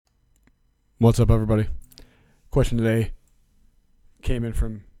What's up, everybody? Question today came in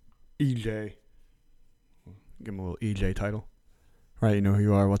from EJ. Give him a little EJ title. Right, you know who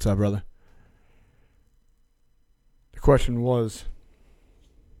you are. What's up, brother? The question was,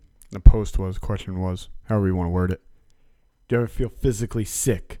 however you want to word it. Do you ever feel physically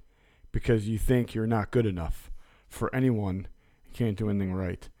sick because you think you're not good enough for anyone and can't do anything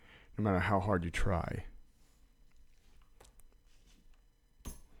right, no matter how hard you try?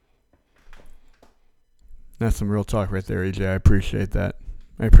 That's some real talk right there, EJ. I appreciate that.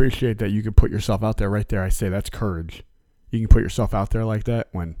 I appreciate that you can put yourself out there right there. I say that's courage. You can put yourself out there like that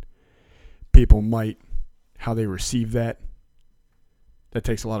when people might, how they receive that. That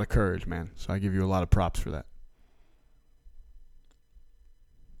takes a lot of courage, man. So I give you a lot of props for that.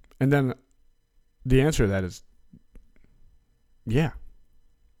 And then the answer to that is, yeah.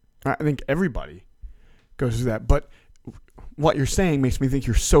 I think everybody goes through that. But what you're saying makes me think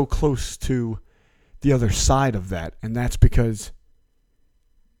you're so close to the other side of that, and that's because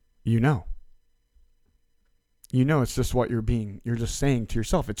you know it's just what you're just saying to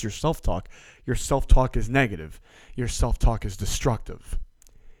yourself. It's your self-talk. Your self-talk is negative. Your self-talk is destructive.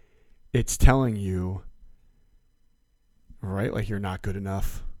 It's telling you, right, like you're not good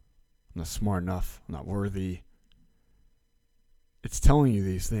enough, I'm not smart enough, I'm not worthy. It's telling you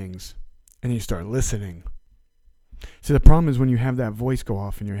these things, and you start listening. See, the problem is when you have that voice go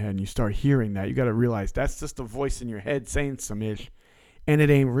off in your head and you start hearing that, you got to realize that's just a voice in your head saying some ish, and it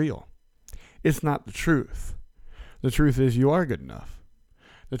ain't real. It's not the truth. The truth is you are good enough.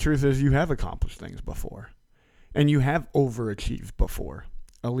 The truth is you have accomplished things before, and you have overachieved before,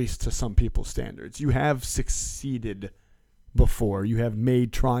 at least to some people's standards. You have succeeded before. You have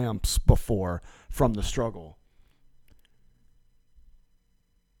made triumphs before from the struggle.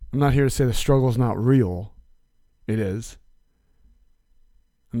 I'm not here to say the struggle is not real. It is.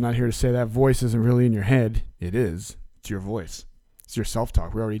 I'm not here to say that voice isn't really in your head. It is. It's your voice. It's your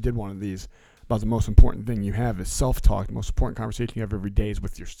self-talk. We already did one of these about the most important thing you have is self-talk. The most important conversation you have every day is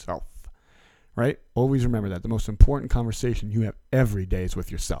with yourself. Right? Always remember that. The most important conversation you have every day is with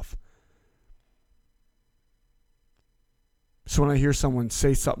yourself. So when I hear someone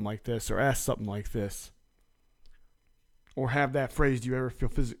say something like this or ask something like this or have that phrase, do you ever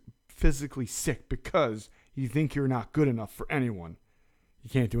feel physically sick because you think you're not good enough for anyone? You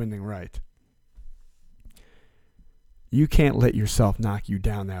can't do anything right. You can't let yourself knock you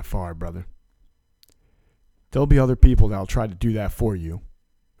down that far, brother. There'll be other people that'll try to do that for you,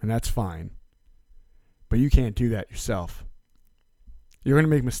 and that's fine. But you can't do that yourself. You're going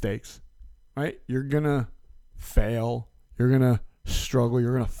to make mistakes, right? You're going to fail. You're going to struggle.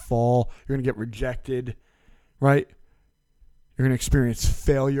 You're going to fall. You're going to get rejected, right? You're going to experience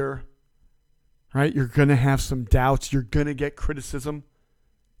failure. Right? You're going to have some doubts. You're going to get criticism.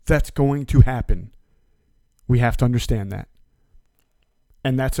 That's going to happen. We have to understand that.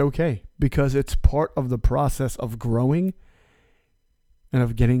 And that's okay because it's part of the process of growing and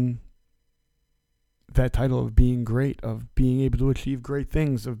of getting that title of being great, of being able to achieve great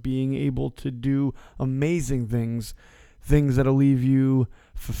things, of being able to do amazing things, things that'll leave you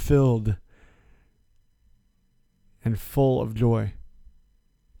fulfilled and full of joy.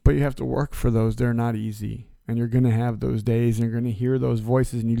 But you have to work for those. They're not easy. And you're going to have those days and you're going to hear those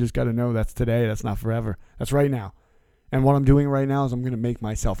voices and you just got to know that's today. That's not forever. That's right now. And what I'm doing right now is I'm going to make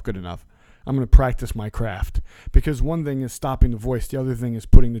myself good enough. I'm going to practice my craft. Because one thing is stopping the voice. The other thing is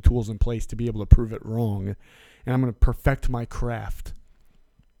putting the tools in place to be able to prove it wrong. And I'm going to perfect my craft.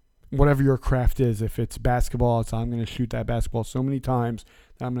 Whatever your craft is. If it's basketball, I'm going to shoot that basketball so many times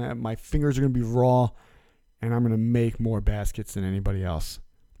that my fingers are going to be raw and I'm going to make more baskets than anybody else.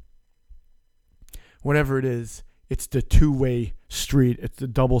 Whatever it is, it's the two-way street. It's the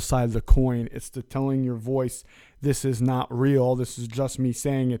double side of the coin. It's the telling your voice, this is not real. This is just me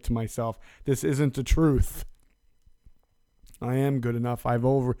saying it to myself. This isn't the truth. I am good enough. I've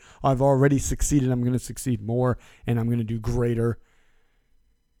already succeeded. I'm going to succeed more, and I'm going to do greater.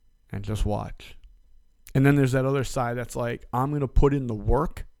 And just watch. And then there's that other side that's like, I'm going to put in the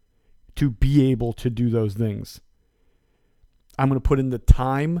work to be able to do those things. I'm going to put in the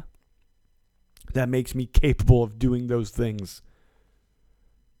time that makes me capable of doing those things.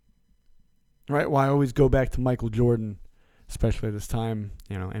 Right? Well, I always go back to Michael Jordan, especially this time,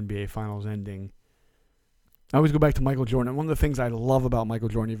 NBA Finals ending. I always go back to Michael Jordan. And one of the things I love about Michael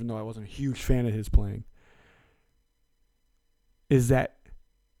Jordan, even though I wasn't a huge fan of his playing, is that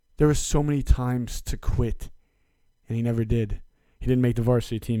there were so many times to quit, and he never did. He didn't make the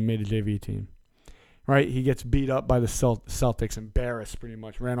varsity team, made a JV team. Right? He gets beat up by the Celtics, embarrassed pretty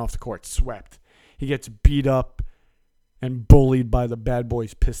much, ran off the court, swept. He gets beat up and bullied by the Bad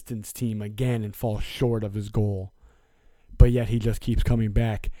Boys Pistons team again and falls short of his goal. But yet he just keeps coming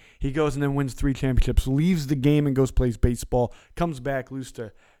back. He goes and then wins 3 championships, leaves the game and goes plays baseball, comes back, loses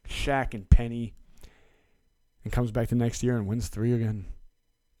to Shaq and Penny, and comes back the next year and wins 3 again.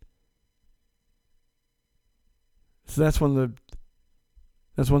 So that's one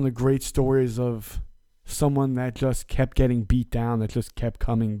of the great stories of someone that just kept getting beat down, that just kept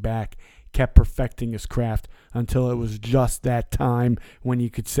coming back, kept perfecting his craft until it was just that time when you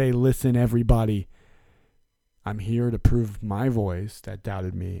could say, listen, everybody, I'm here to prove my voice that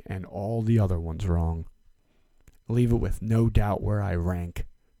doubted me and all the other ones wrong. Leave it with no doubt where I rank.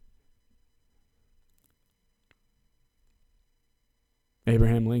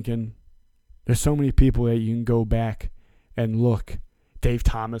 Abraham Lincoln. There's so many people that you can go back and look. Dave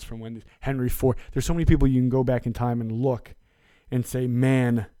Thomas from Wendy's, Henry Ford. There's so many people you can go back in time and look and say,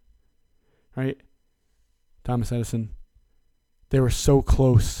 man, right? Thomas Edison. They were so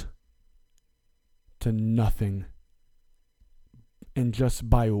close to nothing. And just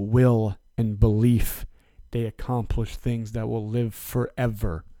by will and belief, they accomplished things that will live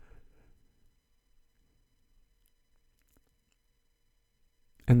forever.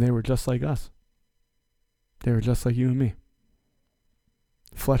 And they were just like us. They were just like you and me.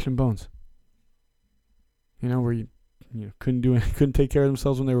 Flesh and bones. Where you couldn't take care of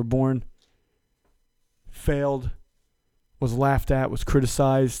themselves when they were born. Failed. Was laughed at. Was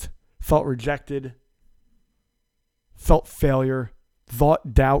criticized. Felt rejected. Felt failure.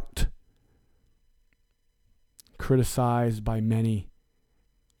 Thought doubt. Criticized by many.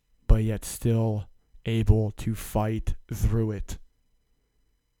 But yet still able to fight through it.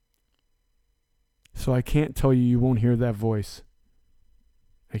 So I can't tell you won't hear that voice.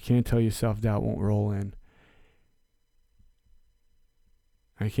 I can't tell you self-doubt won't roll in.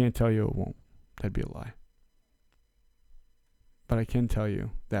 I can't tell you it won't. That'd be a lie. But I can tell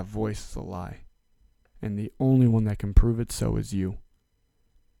you that voice is a lie. And the only one that can prove it so is you.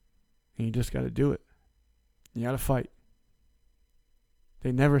 And you just got to do it. You got to fight.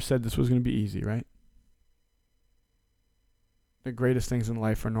 They never said this was going to be easy, right? The greatest things in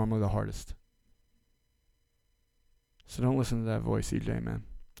life are normally the hardest. So don't listen to that voice, EJ, man,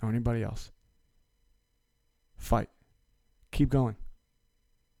 or anybody else. Fight. Keep going.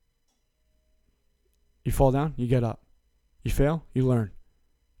 You fall down, you get up. You fail, you learn.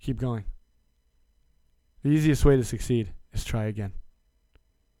 Keep going. The easiest way to succeed is try again.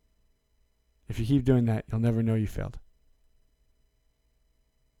 If you keep doing that, you'll never know you failed.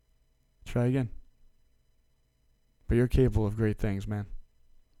 Try again. But you're capable of great things, man.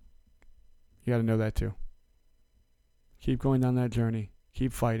 You got to know that too. Keep going down that journey.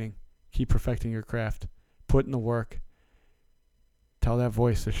 Keep fighting. Keep perfecting your craft. Put in the work. Tell that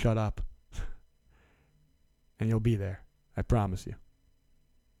voice to shut up. And you'll be there. I promise you.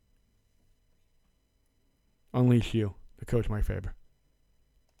 Unleash you, the Coach Mike Faber.